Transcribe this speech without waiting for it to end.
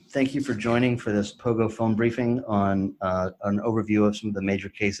Thank you for joining for this POGO phone briefing on an overview of some of the major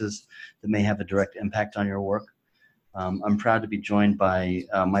cases that may have a direct impact on your work. I'm proud to be joined by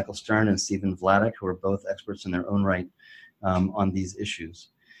Michael Stern and Stephen Vladeck, who are both experts in their own right on these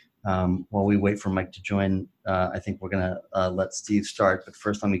issues. While we wait for Mike to join, I think we're going to let Steve start, but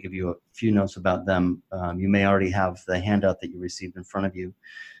first let me give you a few notes about them. You may already have the handout that you received in front of you,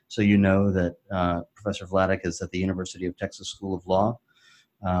 so you know that Professor Vladeck is at the University of Texas School of Law,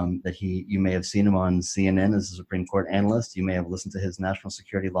 you may have seen him on CNN as a Supreme Court analyst. You may have listened to his national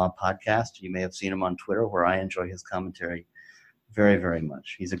security law podcast. You may have seen him on Twitter, where I enjoy his commentary very, very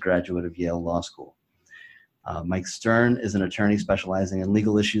much. He's a graduate of Yale Law School. Mike Stern is an attorney specializing in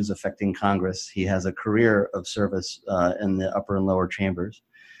legal issues affecting Congress. He has a career of service in the upper and lower chambers.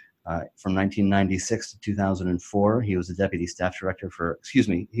 From 1996 to 2004, he was the deputy staff director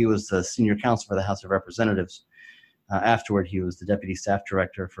he was the senior counsel for the House of Representatives. Afterward, he was the deputy staff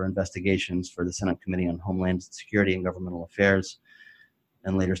director for investigations for the Senate Committee on Homeland Security and Governmental Affairs,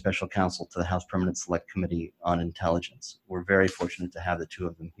 and later special counsel to the House Permanent Select Committee on Intelligence. We're very fortunate to have the two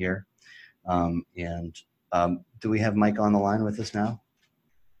of them here. Do we have Mike on the line with us now?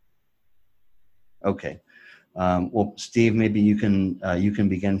 Okay. Well, Steve, maybe you can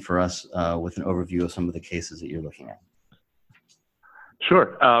begin for us with an overview of some of the cases that you're looking at.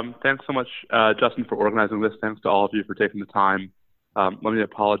 Sure. Thanks so much, Justin, for organizing this. Thanks to all of you for taking the time. Let me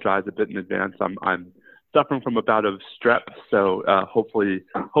apologize a bit in advance. I'm suffering from a bout of strep, so hopefully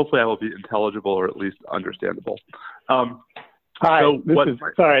I will be intelligible or at least understandable. Hi,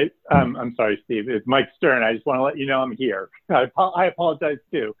 sorry, I'm sorry, Steve. It's Mike Stern. I just want to let you know I'm here. I apologize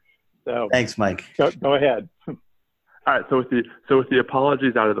too. So thanks, Mike. Go ahead. All right. So with the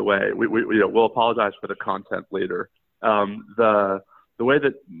apologies out of the way, we'll apologize for the content later. The way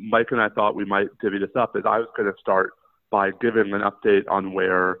that Mike and I thought we might divvy this up is I was going to start by giving an update on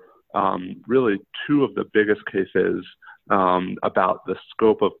where really two of the biggest cases about the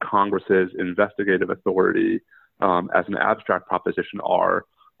scope of Congress's investigative authority as an abstract proposition are.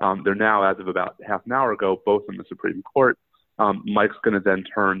 They're now, as of about half an hour ago, both in the Supreme Court. Mike's going to then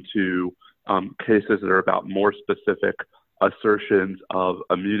turn to cases that are about more specific assertions of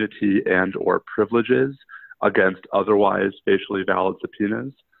immunity and or privileges against otherwise facially valid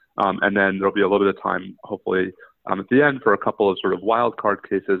subpoenas. And then there'll be a little bit of time, hopefully, at the end for a couple of sort of wild card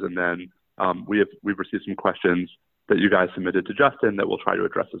cases. And then we've received some questions that you guys submitted to Justin that we'll try to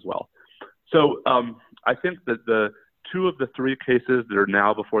address as well. So I think that the two of the three cases that are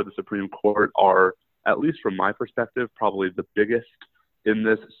now before the Supreme Court are, at least from my perspective, probably the biggest in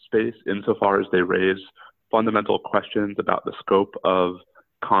this space insofar as they raise fundamental questions about the scope of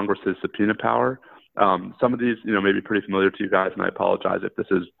Congress's subpoena power. Some of these, may be pretty familiar to you guys, and I apologize if this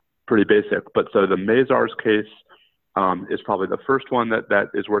is pretty basic. But so the Mazars case is probably the first one that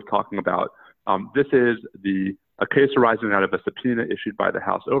is worth talking about. This is a case arising out of a subpoena issued by the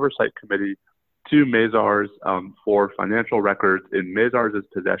House Oversight Committee to Mazars for financial records in Mazars'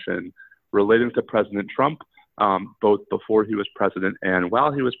 possession relating to President Trump, both before he was president and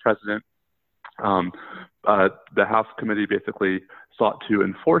while he was president. The House committee basically sought to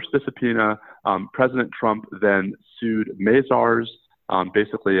enforce the subpoena. President Trump then sued Mazars,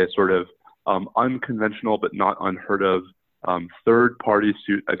 basically a sort of unconventional but not unheard of third-party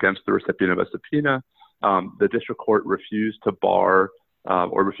suit against the recipient of a subpoena. The district court refused to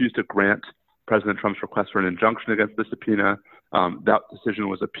refused to grant President Trump's request for an injunction against the subpoena. That decision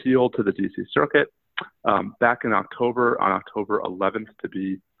was appealed to the D.C. Circuit back in October, on October 11th to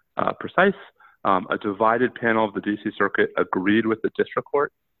be precise. A divided panel of the D.C. Circuit agreed with the district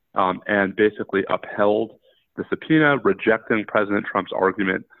court and basically upheld the subpoena, rejecting President Trump's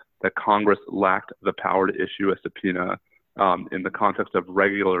argument that Congress lacked the power to issue a subpoena in the context of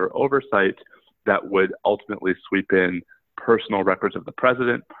regular oversight that would ultimately sweep in personal records of the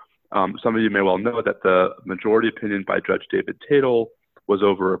president. Some of you may well know that the majority opinion by Judge David Tatel was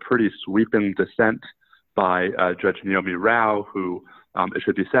over a pretty sweeping dissent by Judge Naomi Rao, who, it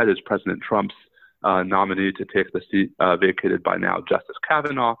should be said, is President Trump's nominee to take the seat vacated by now Justice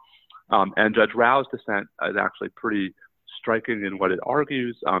Kavanaugh. And Judge Rao's dissent is actually pretty striking in what it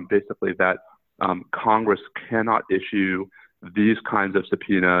argues, basically that Congress cannot issue these kinds of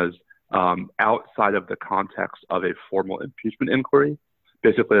subpoenas outside of the context of a formal impeachment inquiry.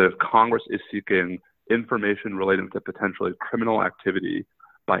 Basically, if Congress is seeking information relating to potentially criminal activity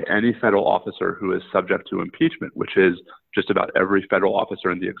by any federal officer who is subject to impeachment, which is just about every federal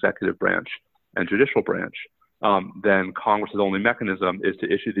officer in the executive branch and judicial branch, then Congress's only mechanism is to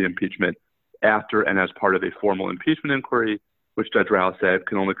issue the impeachment after and as part of a formal impeachment inquiry, which Judge Rao said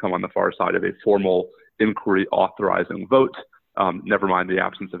can only come on the far side of a formal inquiry authorizing vote never mind the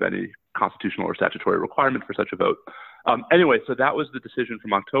absence of any constitutional or statutory requirement for such a vote. Anyway, so that was the decision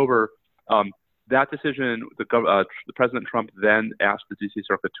from October. That decision, the President Trump then asked the D.C.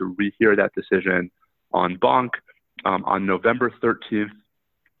 Circuit to rehear that decision en banc. On November 13th,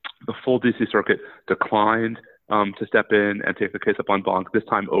 the full D.C. Circuit declined to step in and take the case up en banc, this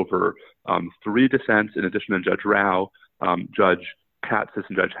time over 3 dissents. In addition to Judge Rao, Judge Katsas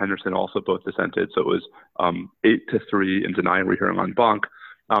and Judge Henderson also both dissented. So it was 8-3 in denying rehearing en banc.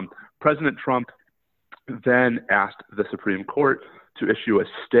 President Trump then asked the Supreme Court to issue a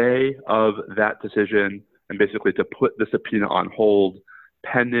stay of that decision and basically to put the subpoena on hold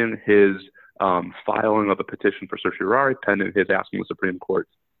pending his filing of a petition for certiorari, pending his asking the Supreme Court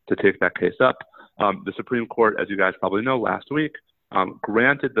to take that case up. The Supreme Court, as you guys probably know, last week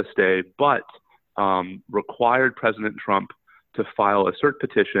granted the stay, but required President Trump to file a cert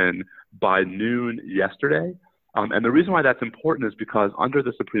petition by noon yesterday. And the reason why that's important is because under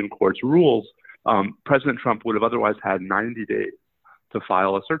the Supreme Court's rules, President Trump would have otherwise had 90 days to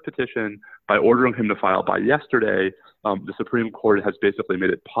file a cert petition. By ordering him to file by yesterday, the Supreme Court has basically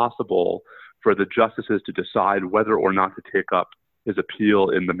made it possible for the justices to decide whether or not to take up his appeal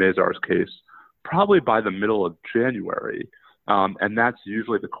in the Mazars case, probably by the middle of January. And that's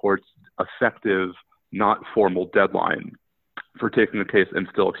usually the court's effective, not formal deadline for taking the case and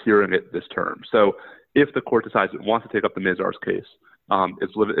still hearing it this term. So if the court decides it wants to take up the Mazars case,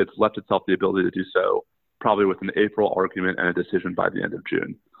 it's left itself the ability to do so, probably with an April argument and a decision by the end of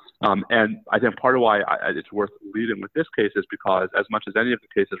June. And I think part of why it's worth leading with this case is because as much as any of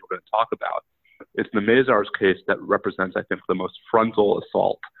the cases we're going to talk about, it's the Mazars case that represents, I think, the most frontal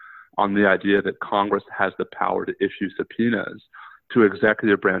assault on the idea that Congress has the power to issue subpoenas to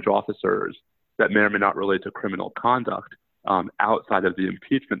executive branch officers that may or may not relate to criminal conduct outside of the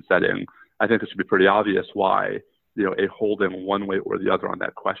impeachment setting. I think it should be pretty obvious why, a holding one way or the other on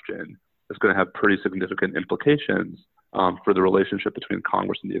that question is going to have pretty significant implications for the relationship between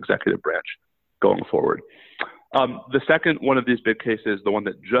Congress and the executive branch going forward. The second one of these big cases, the one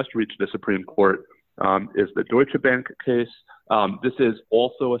that just reached the Supreme Court, is the Deutsche Bank case. This is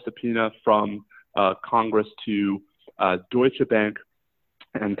also a subpoena from Congress to Deutsche Bank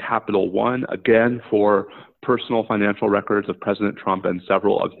and Capital One, again for personal financial records of President Trump and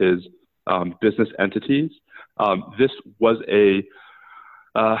several of his business entities. This was a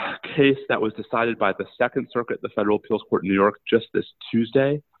case that was decided by the Second Circuit, the Federal Appeals Court in New York, just this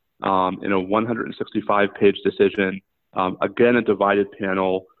Tuesday in a 165-page decision. Again, a divided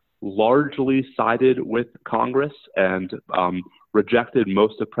panel, largely sided with Congress and rejected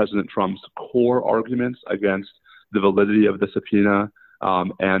most of President Trump's core arguments against the validity of the subpoena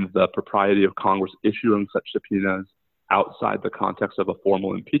and the propriety of Congress issuing such subpoenas outside the context of a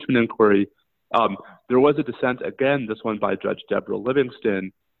formal impeachment inquiry. There was a dissent, again, this one by Judge Deborah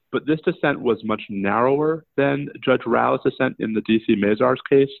Livingston, but this dissent was much narrower than Judge Rao's dissent in the D.C. Mazars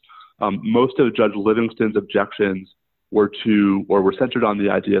case. Most of Judge Livingston's objections were centered on the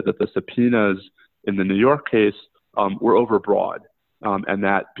idea that the subpoenas in the New York case were overbroad, and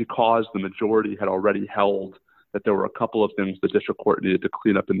that because the majority had already held that there were a couple of things the district court needed to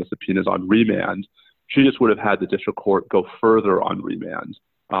clean up in the subpoenas on remand, she just would have had the district court go further on remand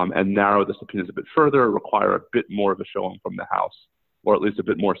and narrow the subpoenas a bit further, require a bit more of a showing from the House, or at least a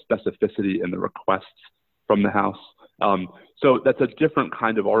bit more specificity in the requests from the House. So that's a different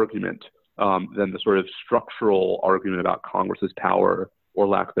kind of argument than the sort of structural argument about Congress's power or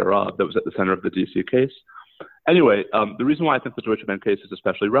lack thereof that was at the center of the D.C. case. Anyway, the reason why I think the Deutsche Bank case is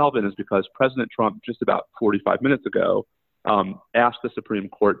especially relevant is because President Trump, just about 45 minutes ago, asked the Supreme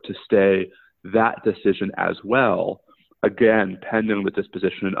Court to stay that decision as well, again, pending the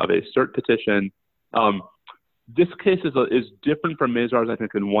disposition of a cert petition. This case is different from Mazars, I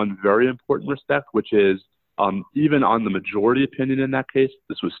think, in one very important respect, which is even on the majority opinion in that case,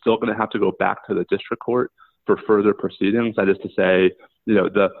 this was still going to have to go back to the district court for further proceedings. That is to say,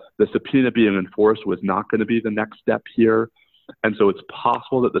 the subpoena being enforced was not going to be the next step here. And so it's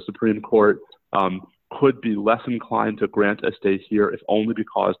possible that the Supreme Court could be less inclined to grant a stay here, if only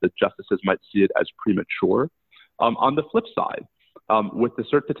because the justices might see it as premature. On the flip side, with the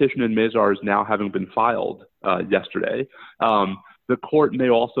cert petition in Mazars now having been filed yesterday, the court may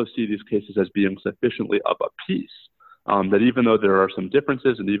also see these cases as being sufficiently of a piece that even though there are some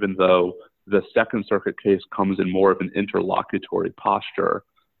differences and even though the Second Circuit case comes in more of an interlocutory posture,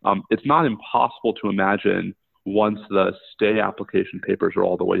 it's not impossible to imagine once the stay application papers are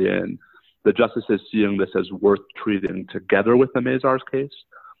all the way in, the justices seeing this as worth treating together with the Mazars case.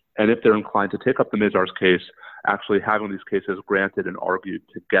 And if they're inclined to take up the Mazars case, actually having these cases granted and argued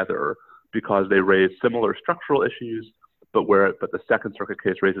together because they raise similar structural issues, but the Second Circuit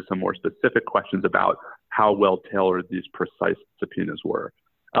case raises some more specific questions about how well tailored these precise subpoenas were.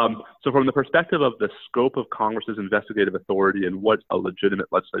 So from the perspective of the scope of Congress's investigative authority and what a legitimate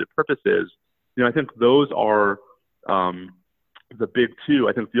legislative purpose is, I think those are the big two.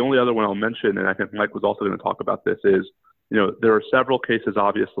 I think the only other one I'll mention, and I think Mike was also going to talk about this, is, there are several cases,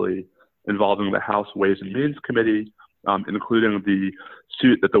 obviously, involving the House Ways and Means Committee, including the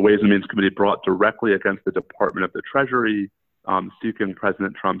suit that the Ways and Means Committee brought directly against the Department of the Treasury, seeking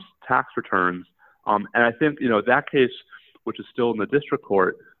President Trump's tax returns. And I think, that case, which is still in the district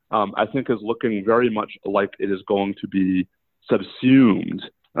court, I think is looking very much like it is going to be subsumed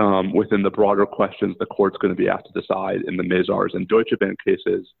within the broader questions the court's going to be asked to decide in the Mazars and Deutsche Bank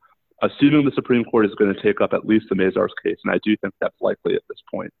cases, assuming the Supreme Court is going to take up at least the Mazars case, and I do think that's likely at this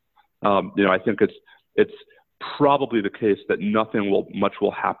point. I think it's probably the case that much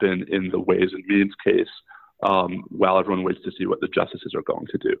will happen in the Ways and Means case while everyone waits to see what the justices are going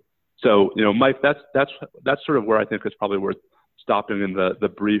to do. So, Mike, that's sort of where I think it's probably worth stopping in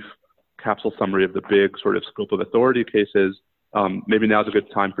the brief capsule summary of the big sort of scope of authority cases. Maybe now's a good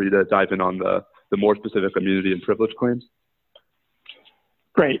time for you to dive in on the more specific immunity and privilege claims.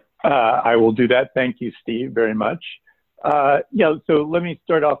 Great. I will do that. Thank you, Steve, very much. So let me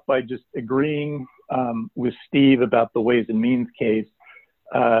start off by just agreeing with Steve about the Ways and Means case.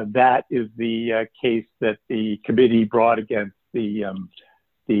 That is the case that the committee brought against the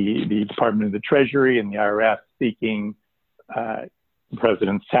Department of the Treasury and the IRS seeking the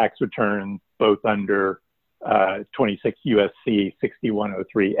president's tax returns, both under 26 USC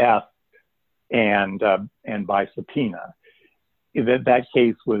 6103F and by subpoena. That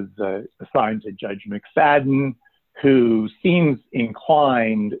case was assigned to Judge McFadden, who seems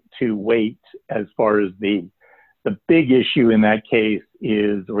inclined to wait as far as the big issue in that case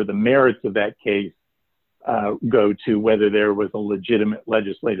is, or the merits of that case go to whether there was a legitimate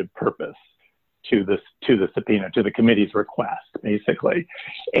legislative purpose to the subpoena, to the committee's request, basically.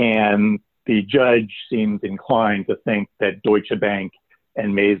 And the judge seems inclined to think that Deutsche Bank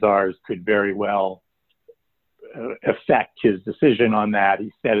and Mazars could very well affect his decision on that.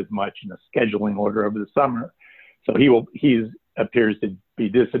 He said as much in a scheduling order over the summer. So he appears to be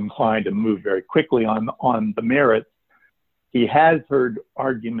disinclined to move very quickly on the merits. He has heard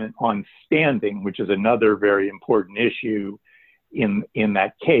argument on standing, which is another very important issue in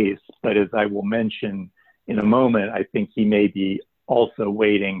that case. But as I will mention in a moment, I think he may be also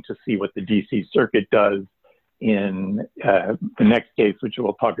waiting to see what the DC Circuit does in the next case, which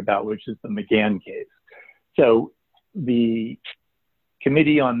we'll talk about, which is the McGahn case. So the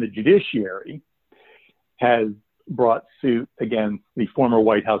Committee on the Judiciary has brought suit against the former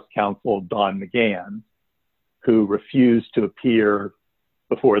White House counsel, Don McGahn, who refused to appear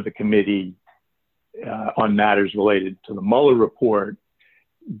before the committee on matters related to the Mueller report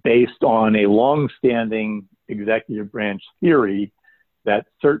based on a longstanding executive branch theory that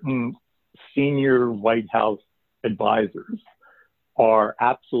certain senior White House advisors are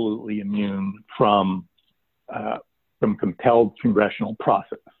absolutely immune from compelled congressional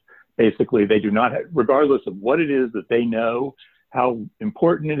process. Basically, they do not have, regardless of what it is that they know, how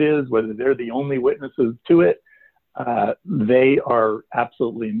important it is, whether they're the only witnesses to it, they are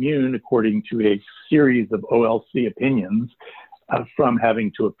absolutely immune, according to a series of OLC opinions, from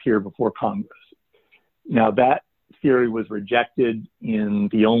having to appear before Congress. Now, that theory was rejected in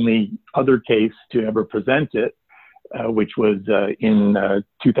the only other case to ever present it, which was in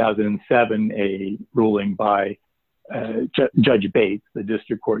 2007, a ruling by Judge Bates, the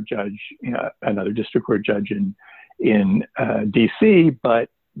district court judge, another district court judge in DC, but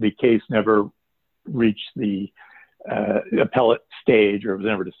the case never reached the appellate stage, or was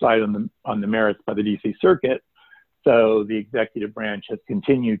never decided on the merits by the DC Circuit. So the executive branch has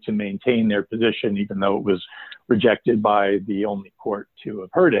continued to maintain their position, even though it was rejected by the only court to have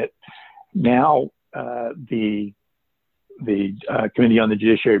heard it. Now, the Committee on the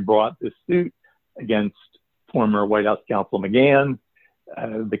Judiciary brought this suit against former White House counsel McGahn.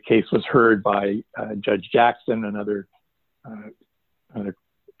 The case was heard by Judge Jackson, another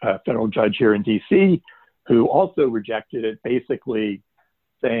federal judge here in DC, who also rejected it, basically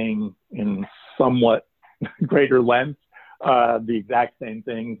saying in somewhat greater length the exact same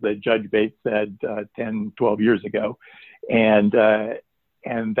things that Judge Bates said 10, 12 years ago. And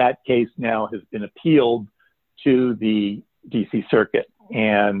that case now has been appealed to the DC Circuit,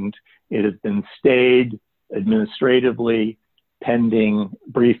 and it has been stayed administratively pending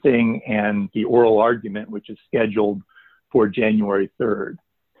briefing and the oral argument, which is scheduled for January 3rd.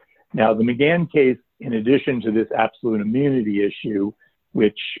 Now, the McGahn case, in addition to this absolute immunity issue,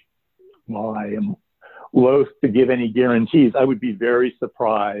 which, while I am loath to give any guarantees. I would be very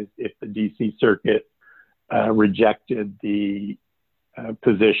surprised if the DC Circuit rejected the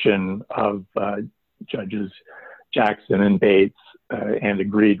position of Judges Jackson and Bates and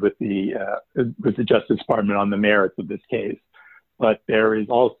agreed with the Justice Department on the merits of this case. But there is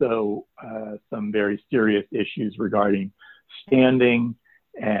also some very serious issues regarding standing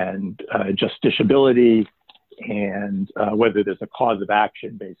and justiciability and whether there's a cause of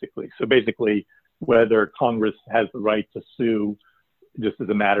action, basically. So basically, whether Congress has the right to sue just as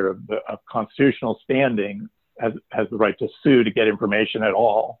a matter of constitutional standing, has the right to sue to get information at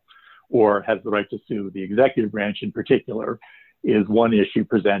all, or has the right to sue the executive branch in particular, is one issue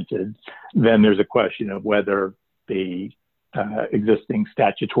presented. Then there's a question of whether the existing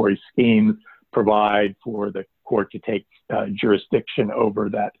statutory schemes provide for the court to take jurisdiction over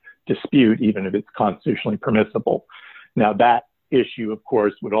that dispute, even if it's constitutionally permissible. Now, that issue, of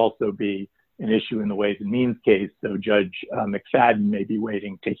course, would also be an issue in the Ways and Means case. So Judge McFadden may be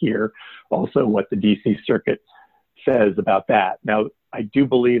waiting to hear also what the DC Circuit says about that. Now, I do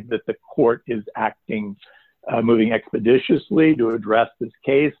believe that the court is acting, moving expeditiously to address this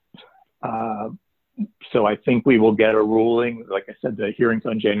case. So I think we will get a ruling. Like I said, the hearing's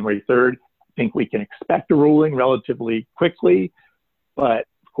on January 3rd. I think we can expect a ruling relatively quickly, but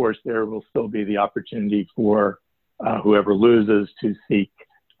of course there will still be the opportunity for whoever loses to seek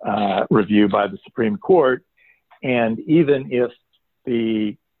review by the Supreme Court. And even if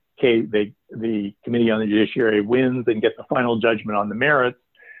the Committee on the Judiciary wins and gets a final judgment on the merits,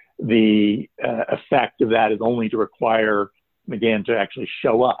 the effect of that is only to require McGahn to actually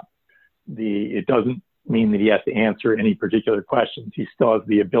show up. It doesn't mean that he has to answer any particular questions. He still has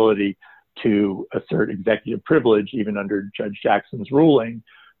the ability to assert executive privilege, even under Judge Jackson's ruling.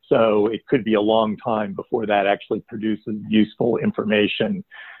 So it could be a long time before that actually produces useful information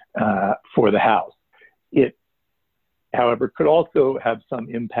for the House. It, however, could also have some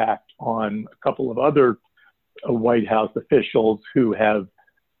impact on a couple of other White House officials who have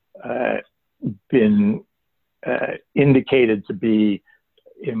been indicated to be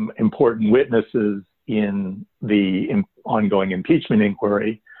important witnesses in the ongoing impeachment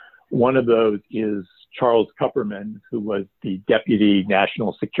inquiry. One of those is Charles Kupperman, who was the Deputy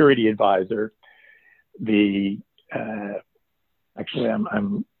National Security Advisor. Actually,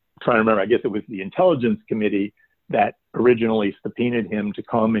 I'm trying to remember, I guess it was the Intelligence Committee that originally subpoenaed him to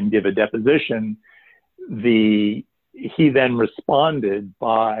come and give a deposition. He then responded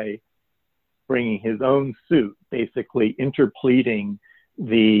by bringing his own suit, basically interpleading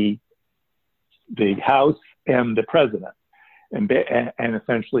the House and the President, and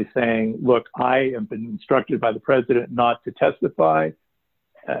essentially saying, look, I have been instructed by the President not to testify,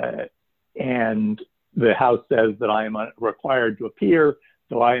 and the House says that I am required to appear,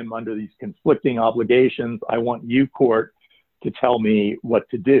 so I am under these conflicting obligations. I want you, court, to tell me what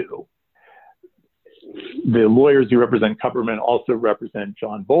to do. The lawyers who represent Kupperman also represent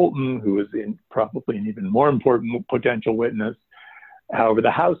John Bolton, who is probably an even more important potential witness. However,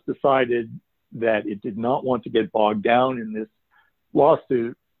 the House decided that it did not want to get bogged down in this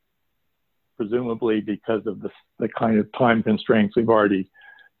lawsuit, presumably because of the kind of time constraints we've already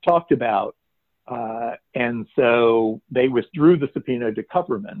talked about. And so they withdrew the subpoena to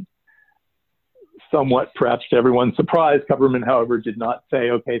Kupperman. Somewhat, perhaps to everyone's surprise, Kupperman, however, did not say,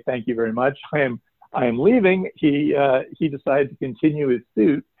 okay, thank you very much, I am leaving. He decided to continue his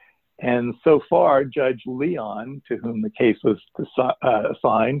suit. And so far, Judge Leon, to whom the case was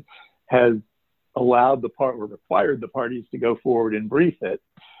assigned, has allowed required the parties to go forward and brief it,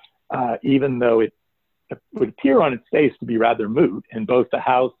 even though it would appear on its face to be rather moot, and both the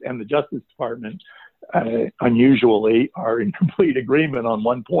House and the Justice Department, unusually, are in complete agreement on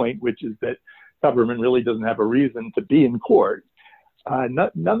one point, which is that Kupperman really doesn't have a reason to be in court.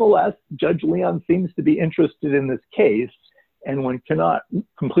 Nonetheless, Judge Leon seems to be interested in this case, and one cannot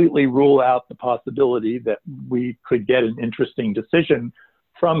completely rule out the possibility that we could get an interesting decision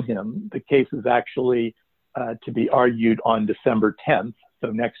from him. The case is actually to be argued on December 10th,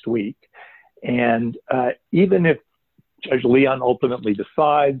 so next week. And even if Judge Leon ultimately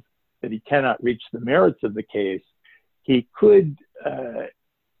decides that he cannot reach the merits of the case, he could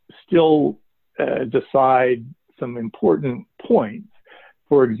still decide some important points.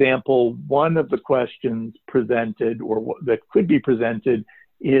 For example, one of the questions presented, or that could be presented,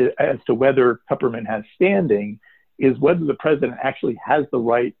 is as to whether Kupperman has standing, is whether the president actually has the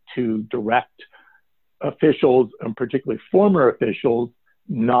right to direct officials, and particularly former officials,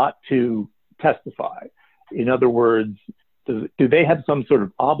 not to testify. In other words, do they have some sort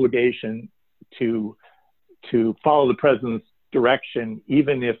of obligation to follow the president's direction,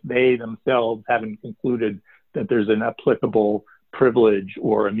 even if they themselves haven't concluded that there's an applicable privilege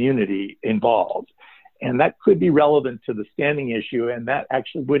or immunity involved. And that could be relevant to the standing issue, and that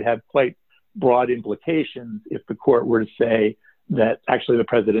actually would have quite broad implications if the court were to say that actually the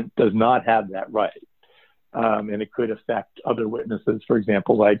president does not have that right. And it could affect other witnesses, for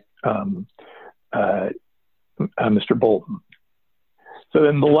example, like Mr. Bolton. So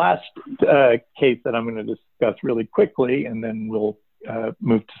then the last case that I'm going to discuss really quickly, and then we'll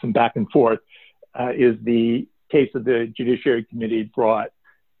move to some back and forth, is the case of the Judiciary Committee brought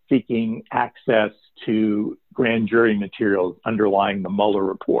seeking access to grand jury materials underlying the Mueller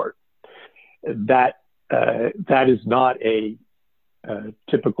report. That is not a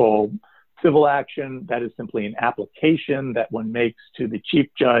typical civil action. That is simply an application that one makes to the chief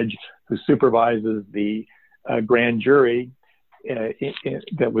judge who supervises the grand jury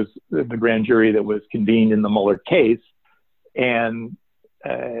that was the grand jury that was convened in the Mueller case, and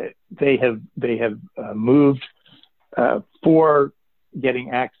they have moved for getting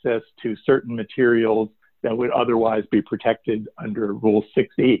access to certain materials that would otherwise be protected under Rule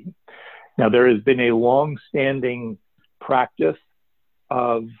 6E. Now, there has been a long-standing practice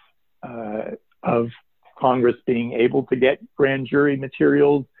of Congress being able to get grand jury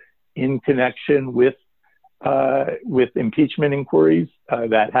materials in connection with impeachment inquiries.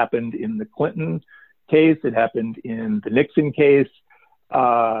 That happened in the Clinton case. It happened in the Nixon case.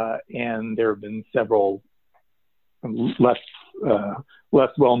 And there have been several less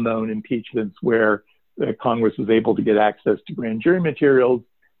well-known impeachments where Congress was able to get access to grand jury materials.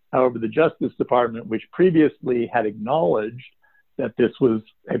 However, the Justice Department, which previously had acknowledged that this was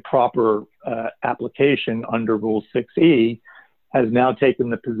a proper application under Rule 6E, has now taken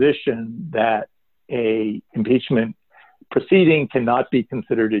the position that a impeachment proceeding cannot be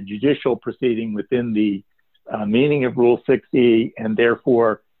considered a judicial proceeding within the meaning of Rule 6E, and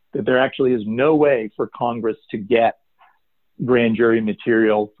therefore that there actually is no way for Congress to get grand jury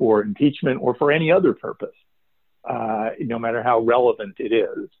material for impeachment or for any other purpose, no matter how relevant it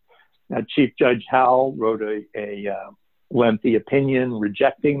is. Now, Chief Judge Howell wrote a lengthy opinion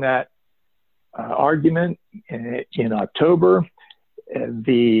rejecting that argument in October.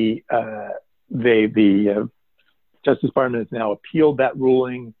 The Justice Department has now appealed that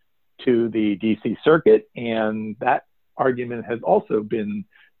ruling to the DC Circuit, and that argument has also been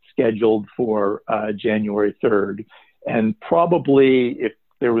scheduled for January 3rd. And probably if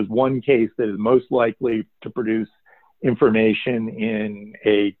there was one case that is most likely to produce information in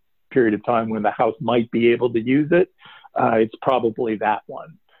a period of time when the House might be able to use it, it's probably that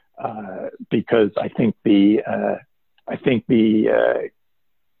one, because I think the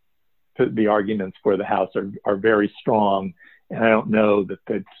arguments for the House are very strong, and I don't know that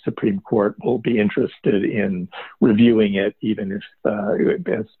the Supreme Court will be interested in reviewing it, even if,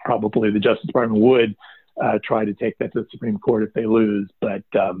 as probably the Justice Department would try to take that to the Supreme Court if they lose. But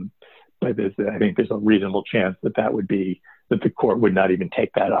I think there's a reasonable chance that the court would not even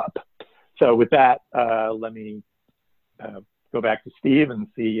take that up. So with that, let me go back to Steve and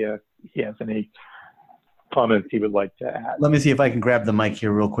see if he has any comments he would like to add. Let me see if I can grab the mic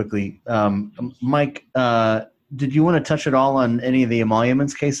here real quickly. Mike, did you want to touch at all on any of the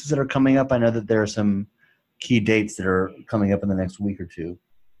emoluments cases that are coming up? I know that there are some key dates that are coming up in the next week or two.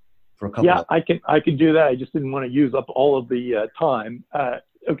 For a couple. Yeah, I can do that. I just didn't want to use up all of the time.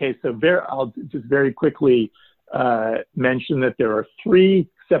 Okay, so I'll just very quickly mention that there are 3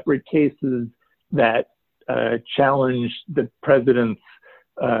 separate cases that challenge the president's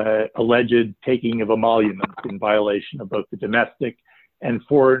alleged taking of emoluments in violation of both the domestic and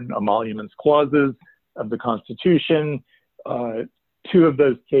foreign emoluments clauses of the Constitution. 2 of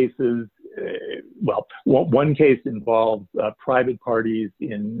those cases, one case involves private parties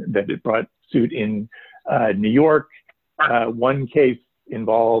that brought suit in New York. One case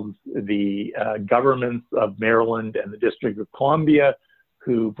involves the governments of Maryland and the District of Columbia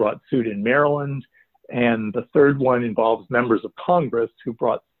who brought suit in Maryland. And the third one involves members of Congress who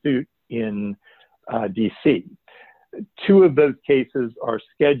brought suit in DC. 2 of those cases are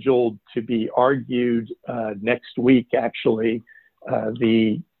scheduled to be argued next week, actually.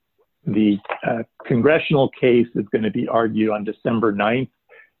 The Congressional case is going to be argued on December 9th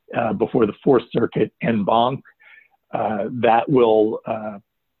before the Fourth Circuit en banc. That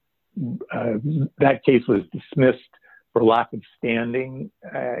case was dismissed for lack of standing,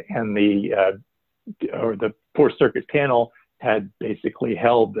 and the Fourth Circuit panel had basically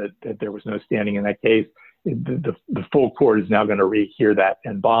held that there was no standing in that case. The full court is now going to rehear that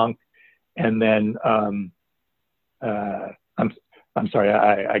en banc. And then, I'm sorry,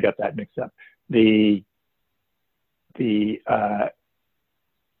 I got that mixed up. The oh,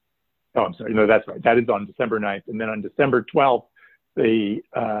 I'm sorry, no, that's right. That is on December 9th. And then on December 12th,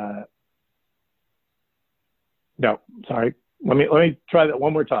 no, sorry. Let me try that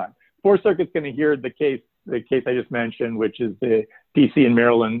one more time. Fourth Circuit's going to hear the case I just mentioned, which is the DC and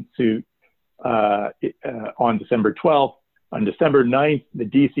Maryland suit on December 12th. On December 9th, the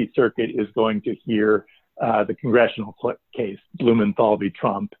DC Circuit is going to hear the Congressional case, Blumenthal v.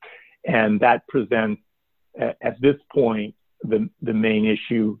 Trump. And that presents, at this point, the main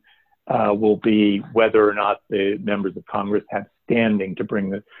issue will be whether or not the members of Congress have standing to bring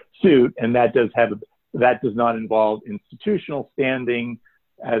the suit. And that does not involve institutional standing,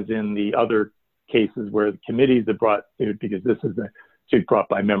 as in the other cases where the committees have brought suit, because this is a suit brought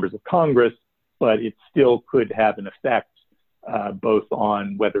by members of Congress, but it still could have an effect both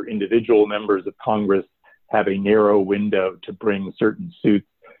on whether individual members of Congress have a narrow window to bring certain suits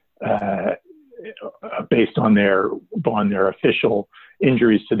based on their official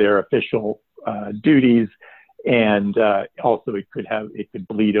injuries to their official duties, and also it could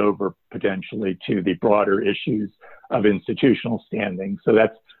bleed over potentially to the broader issues of institutional standing. So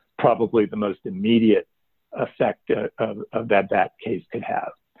that's probably the most immediate effect of that case could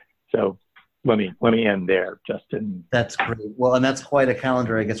have. So let me end there, Justin. That's great. Well, and that's quite a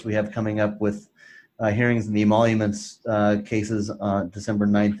calendar, I guess, we have coming up with hearings in the emoluments cases on December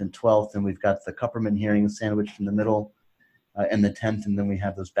 9th and 12th, and we've got the Kupperman hearings sandwiched in the middle and the 10th, and then we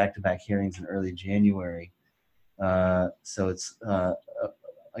have those back-to-back hearings in early January. So it's,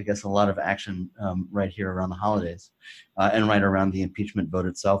 I guess, a lot of action right here around the holidays and right around the impeachment vote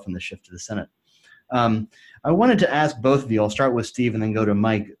itself and the shift to the Senate. I wanted to ask both of you, I'll start with Steve and then go to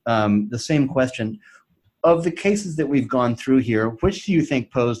Mike, the same question. Of the cases that we've gone through here, which do you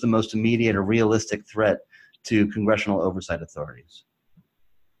think pose the most immediate or realistic threat to congressional oversight authorities?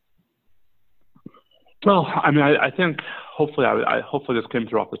 Well, I mean, I think hopefully this came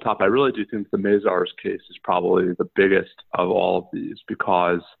through off the top. I really do think the Mazars case is probably the biggest of all of these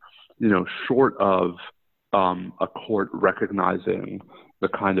because, short of a court recognizing the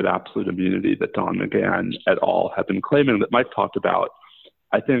kind of absolute immunity that Don McGahn et al. Have been claiming that Mike talked about,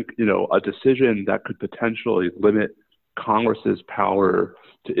 I think, a decision that could potentially limit Congress's power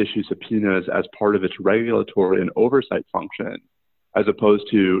to issue subpoenas as part of its regulatory and oversight function, as opposed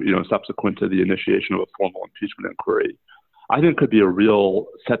to, subsequent to the initiation of a formal impeachment inquiry, I think could be a real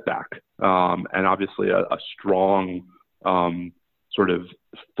setback and obviously a strong sort of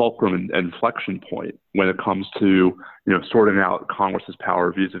fulcrum and inflection point when it comes to, sorting out Congress's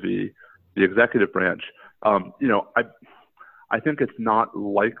power vis-a-vis the executive branch. I think it's not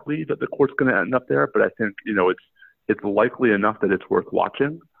likely that the court's going to end up there, but I think, it's likely enough that it's worth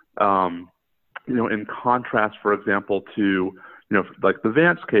watching. In contrast, for example, to, like the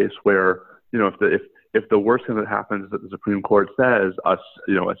Vance case where, if the worst thing that happens is that the Supreme Court says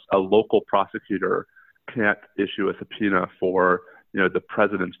a local prosecutor can't issue a subpoena for, the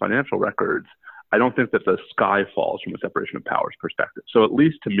president's financial records, I don't think that the sky falls from a separation of powers perspective. So at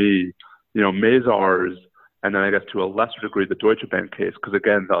least to me, Mazars, and then I guess to a lesser degree, the Deutsche Bank case, because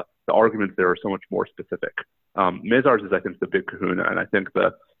again, the arguments there are so much more specific. Mazars is, I think, the big kahuna, and I think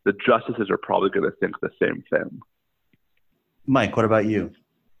the justices are probably going to think the same thing. Mike, what about you?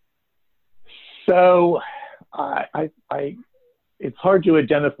 So it's hard to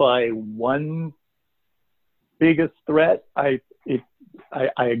identify one biggest threat. I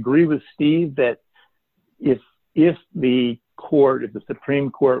agree with Steve that if the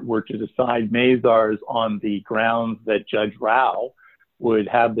Supreme Court were to decide Mazars on the grounds that Judge Rao would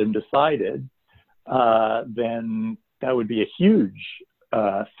have them decided, then that would be a huge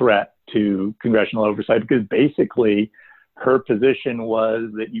threat to congressional oversight, because basically her position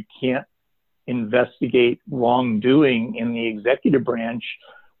was that you can't investigate wrongdoing in the executive branch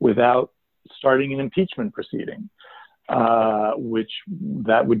without starting an impeachment proceeding, which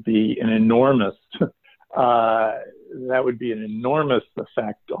that would be an enormous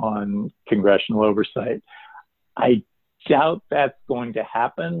effect on congressional oversight. I doubt that's going to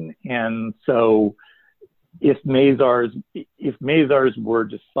happen, and so if Mazars were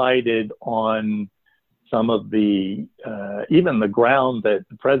decided on some of the even the ground that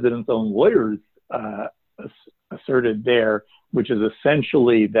the president's own lawyers asserted there, which is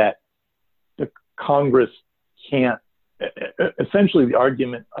essentially that the Congress can't. Essentially, the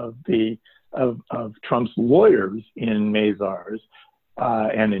argument of Trump's lawyers in Mazars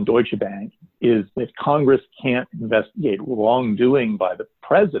and in Deutsche Bank is that Congress can't investigate wrongdoing by the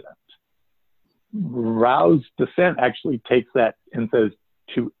president. Rao's dissent actually takes that and says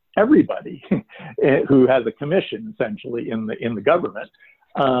to everybody who has a commission, essentially in the government,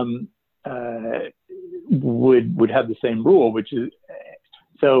 would have the same rule, which is,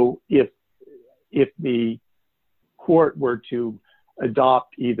 so if the court were to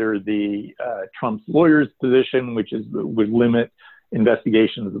adopt either the Trump's lawyer's position, which is would limit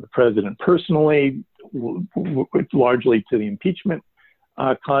investigations of the president personally, largely to the impeachment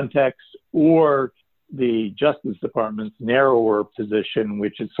context, or the Justice Department's narrower position,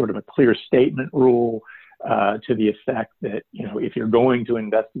 which is sort of a clear statement rule to the effect that, you know, if you're going to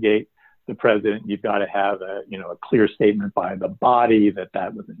investigate the president, you've got to have a clear statement by the body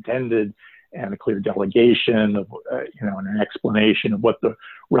that was intended, and a clear delegation of, and an explanation of what the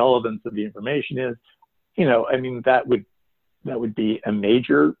relevance of the information is. You know, I mean, that would be a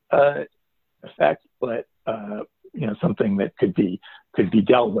major effect, but something that could be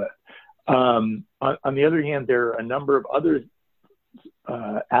dealt with. On the other hand, there are a number of other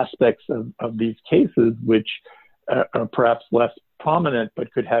aspects of these cases which are perhaps less prominent,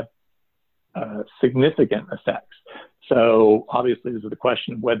 but could have significant effects. So obviously, this is the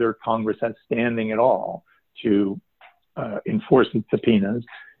question of whether Congress has standing at all to enforce its subpoenas.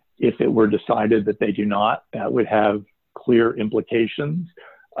 If it were decided that they do not, that would have clear implications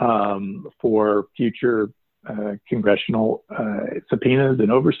for future congressional subpoenas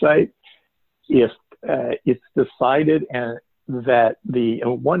and oversight. If it's decided that the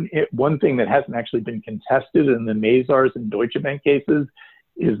one thing that hasn't actually been contested in the Mazars and Deutsche Bank cases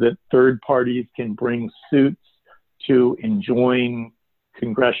is that third parties can bring suits to enjoin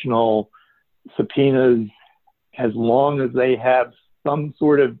congressional subpoenas as long as they have some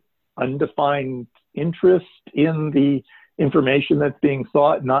sort of undefined interest in the information that's being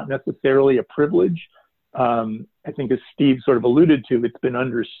sought, not necessarily a privilege. I think, as Steve sort of alluded to, it's been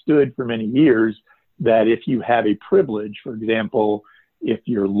understood for many years that if you have a privilege, for example, if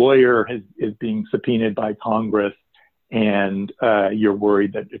your lawyer is being subpoenaed by Congress and you're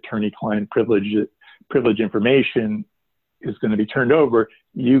worried that attorney-client privilege information is going to be turned over,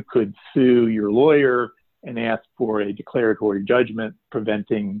 you could sue your lawyer and ask for a declaratory judgment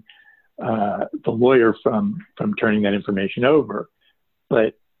preventing the lawyer from turning that information over.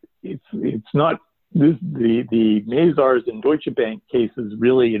 But it's not, the Mazars and Deutsche Bank cases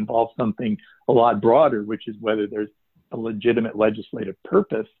really involve something a lot broader, which is whether there's a legitimate legislative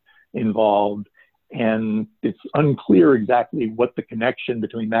purpose involved. And it's unclear exactly what the connection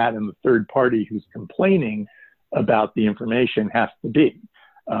between that and the third party who's complaining about the information has to be.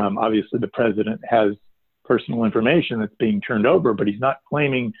 Obviously, the president has personal information that's being turned over, but he's not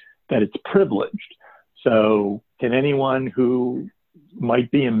claiming that it's privileged. So can anyone who might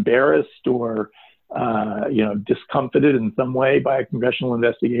be embarrassed or discomfited in some way by a congressional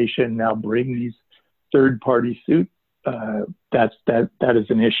investigation now bring these third-party suits? That is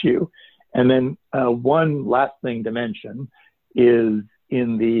an issue. And then one last thing to mention is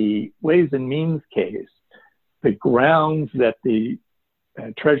in the Ways and Means case, the grounds that the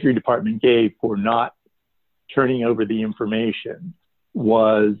Treasury Department gave for not turning over the information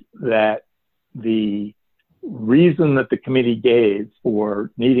was that the reason that the committee gave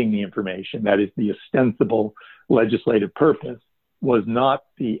for needing the information, that is the ostensible legislative purpose, was not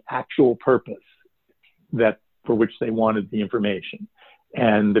the actual purpose for which they wanted the information.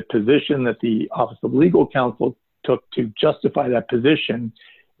 And the position that the Office of Legal Counsel took to justify that position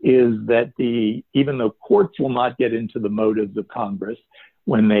is that even though courts will not get into the motives of Congress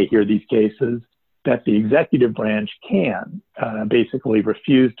when they hear these cases, that the executive branch can basically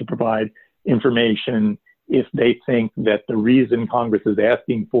refuse to provide information if they think that the reason Congress is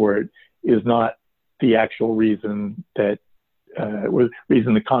asking for it is not the actual reason that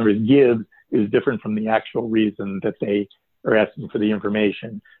reason that Congress gives is different from the actual reason that they are asking for the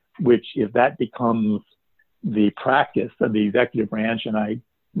information, which if that becomes the practice of the executive branch, and I'm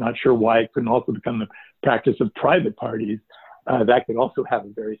not sure why it couldn't also become the practice of private parties, that could also have a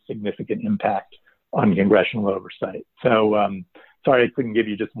very significant impact on congressional oversight. So sorry I couldn't give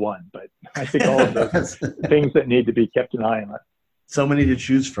you just one, but I think all of those things that need to be kept an eye on. So many to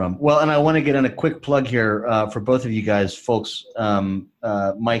choose from. Well, and I want to get in a quick plug here for both of you guys, folks.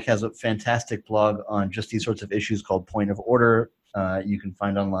 Mike has a fantastic blog on just these sorts of issues called Point of Order. You can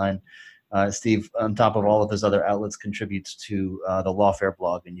find online. Steve, on top of all of his other outlets, contributes to the Lawfare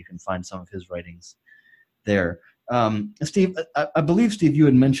blog, and you can find some of his writings there. Steve, I believe, Steve, you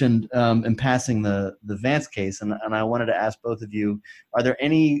had mentioned in passing the Vance case, and I wanted to ask both of you, are there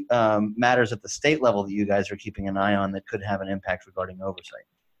any matters at the state level that you guys are keeping an eye on that could have an impact regarding oversight?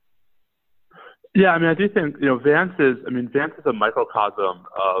 Yeah, I mean, I do think, Vance is a microcosm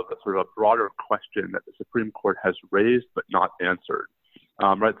of a sort of a broader question that the Supreme Court has raised but not answered,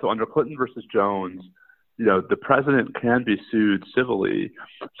 right? So under Clinton versus Jones, the president can be sued civilly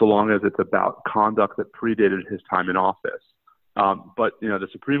so long as it's about conduct that predated his time in office. But the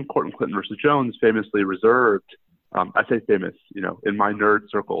Supreme Court in Clinton versus Jones famously reserved, I say famous, in my nerd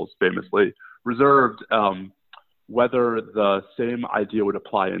circles, famously reserved whether the same idea would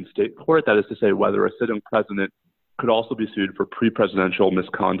apply in state court. That is to say, whether a sitting president could also be sued for pre-presidential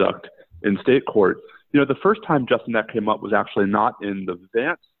misconduct in state court. The first time Justin that came up was actually not in the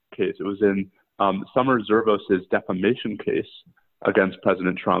Vance case. It was in Summer Zervos' defamation case against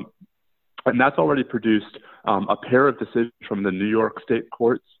President Trump. And that's already produced a pair of decisions from the New York state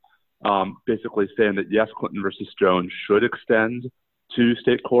courts, basically saying that, yes, Clinton versus Jones should extend to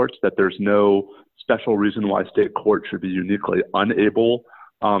state courts, that there's no special reason why state court should be uniquely unable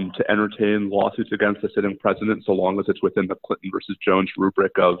to entertain lawsuits against the sitting president so long as it's within the Clinton versus Jones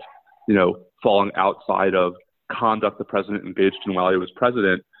rubric of, falling outside of conduct the president engaged in while he was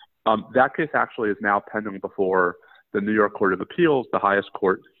president. That case actually is now pending before the New York Court of Appeals, the highest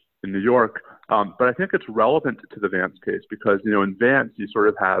court in New York. But I think it's relevant to the Vance case because, in Vance, you sort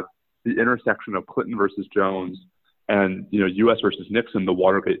of have the intersection of Clinton versus Jones and, U.S. versus Nixon, the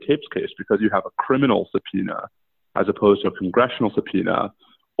Watergate tapes case, because you have a criminal subpoena as opposed to a congressional subpoena,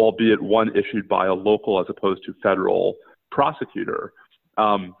 albeit one issued by a local as opposed to federal prosecutor.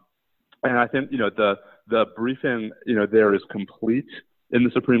 And I think, the briefing, there is complete in the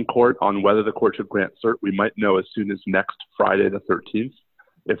Supreme Court on whether the court should grant cert. We might know as soon as next Friday, the 13th,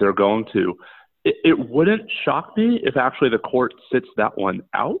 if they're going to. It wouldn't shock me if actually the court sits that one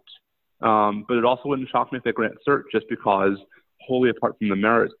out, but it also wouldn't shock me if they grant cert just because, wholly apart from the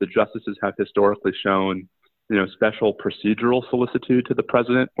merits, the justices have historically shown, special procedural solicitude to the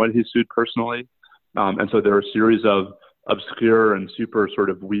president when he's sued personally. And so there are a series of obscure and super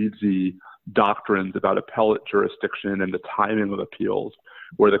sort of weedsy doctrines about appellate jurisdiction and the timing of appeals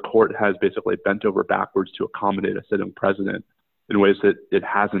where the court has basically bent over backwards to accommodate a sitting president in ways that it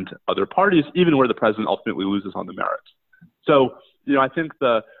hasn't other parties, even where the president ultimately loses on the merits. So, I think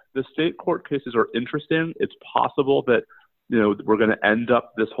the state court cases are interesting. It's possible that, we're going to end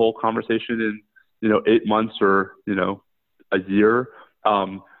up this whole conversation in, 8 months or, a year,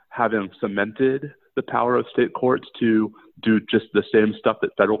 having cemented the power of state courts to do just the same stuff that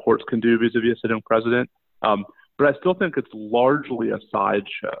federal courts can do vis-a-vis a sitting president. But I still think it's largely a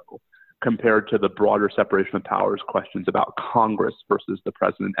sideshow compared to the broader separation of powers questions about Congress versus the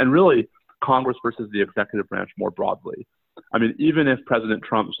president, and really Congress versus the executive branch more broadly. I mean, even if President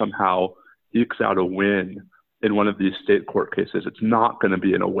Trump somehow ekes out a win in one of these state court cases, it's not going to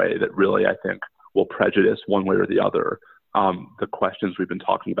be in a way that really, I think, will prejudice one way or the other the questions we've been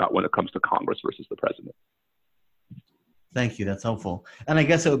talking about when it comes to Congress versus the president. Thank you. That's helpful. And I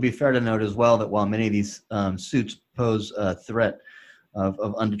guess it would be fair to note as well that while many of these suits pose a threat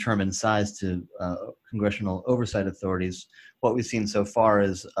of undetermined size to congressional oversight authorities, what we've seen so far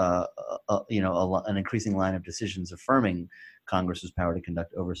is an increasing line of decisions affirming Congress's power to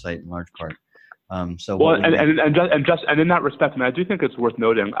conduct oversight in large part. And in that respect, I do think it's worth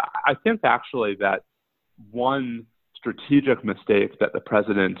noting. I think actually that one strategic mistake that the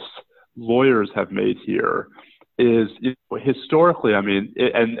president's lawyers have made here is historically,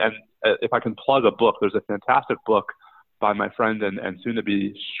 if I can plug a book, there's a fantastic book by my friend and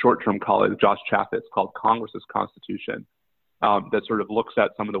soon-to-be short-term colleague, Josh Chaffetz, called Congress's Constitution, that sort of looks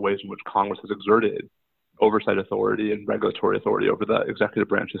at some of the ways in which Congress has exerted oversight authority and regulatory authority over the executive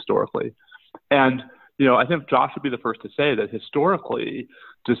branch historically. And, I think Josh would be the first to say that historically,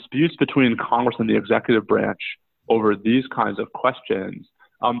 disputes between Congress and the executive branch over these kinds of questions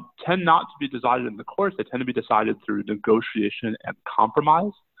tend not to be decided in the courts. They tend to be decided through negotiation and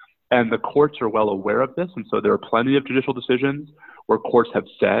compromise. And the courts are well aware of this. And so there are plenty of judicial decisions where courts have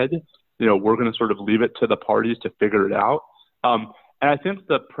said, we're going to sort of leave it to the parties to figure it out. And I think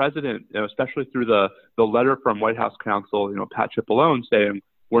the president, especially through the letter from White House counsel, Pat Cipollone, saying,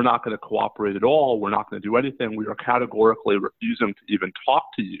 we're not going to cooperate at all. We're not going to do anything. We are categorically refusing to even talk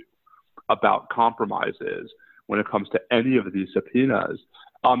to you about compromises when it comes to any of these subpoenas.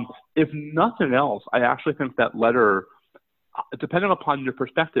 If nothing else, I actually think that letter, depending upon your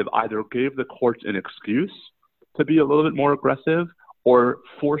perspective, either gave the courts an excuse to be a little bit more aggressive or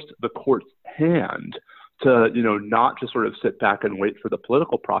forced the court's hand to, not just sort of sit back and wait for the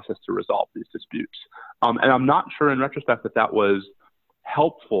political process to resolve these disputes. And I'm not sure in retrospect that was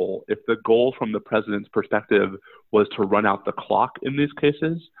helpful if the goal from the president's perspective was to run out the clock in these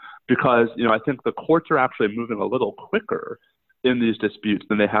cases, because, I think the courts are actually moving a little quicker in these disputes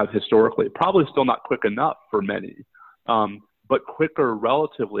than they have historically. Probably still not quick enough for many, but quicker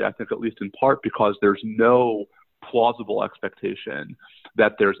relatively, I think, at least in part because there's no plausible expectation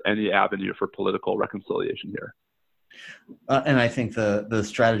that there's any avenue for political reconciliation here. And I think the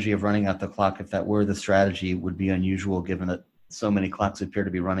strategy of running out the clock, if that were the strategy, would be unusual given that so many clocks appear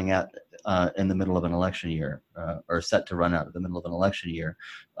to be running out in the middle of an election year, or set to run out in the middle of an election year,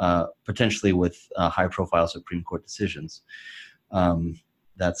 potentially with high-profile Supreme Court decisions.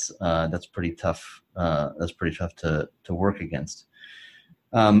 That's pretty tough. That's pretty tough to work against.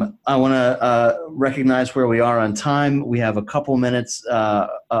 I want to recognize where we are on time. We have a couple minutes.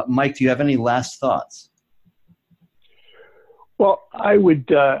 Mike, do you have any last thoughts? Well, I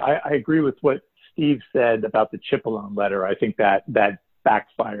would. I agree with what Steve said about the Cipollone letter. I think that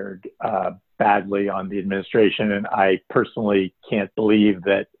backfired badly on the administration, and I personally can't believe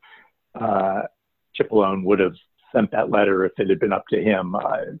that Cipollone would have sent that letter if it had been up to him.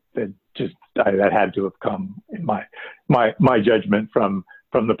 That had to have come, in my judgment, from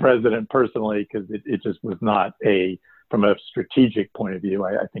the president personally, because it just was not from a strategic point of view.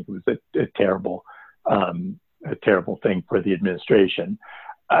 I think it was a terrible thing for the administration.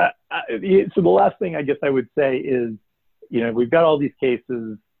 So the last thing I guess I would say is, we've got all these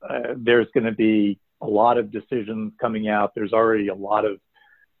cases. There's going to be a lot of decisions coming out. There's already a lot of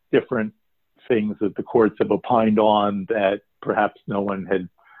different things that the courts have opined on that perhaps no one had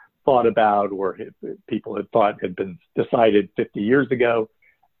thought about, or people had thought had been decided 50 years ago.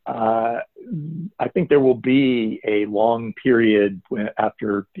 I think there will be a long period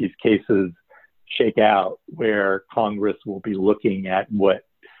after these cases shake out where Congress will be looking at what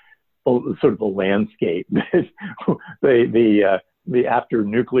sort of the landscape, the after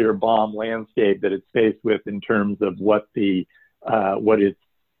nuclear bomb landscape that it's faced with in terms of what its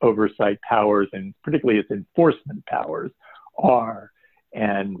oversight powers and particularly its enforcement powers are,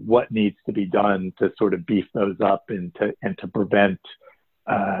 and what needs to be done to sort of beef those up and to prevent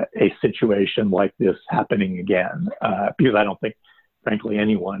a situation like this happening again. Because I don't think, frankly,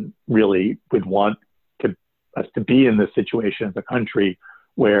 anyone really would want us to be in this situation as a country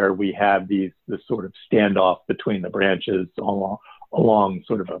where we have this sort of standoff between the branches along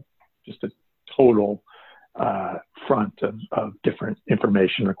sort of just a total front of different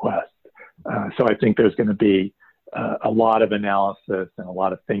information requests. So I think there's going to be a lot of analysis and a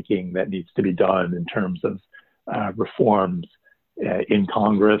lot of thinking that needs to be done in terms of reforms in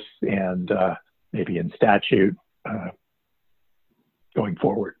Congress and maybe in statute going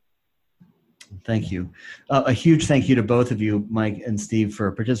forward. Thank you. A huge thank you to both of you, Mike and Steve,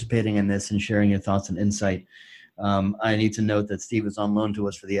 for participating in this and sharing your thoughts and insight. I need to note that Steve is on loan to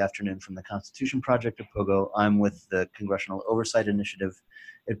us for the afternoon from the Constitution Project at POGO. I'm with the Congressional Oversight Initiative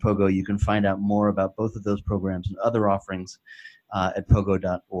at POGO. You can find out more about both of those programs and other offerings at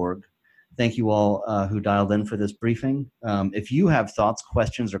pogo.org. Thank you all who dialed in for this briefing. If you have thoughts,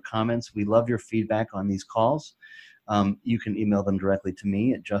 questions, or comments, we love your feedback on these calls. You can email them directly to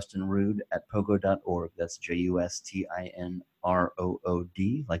me at justinrood@pogo.org. That's JUSTINROOD,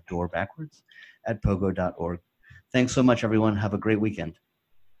 like door backwards, at pogo.org. Thanks so much, everyone. Have a great weekend.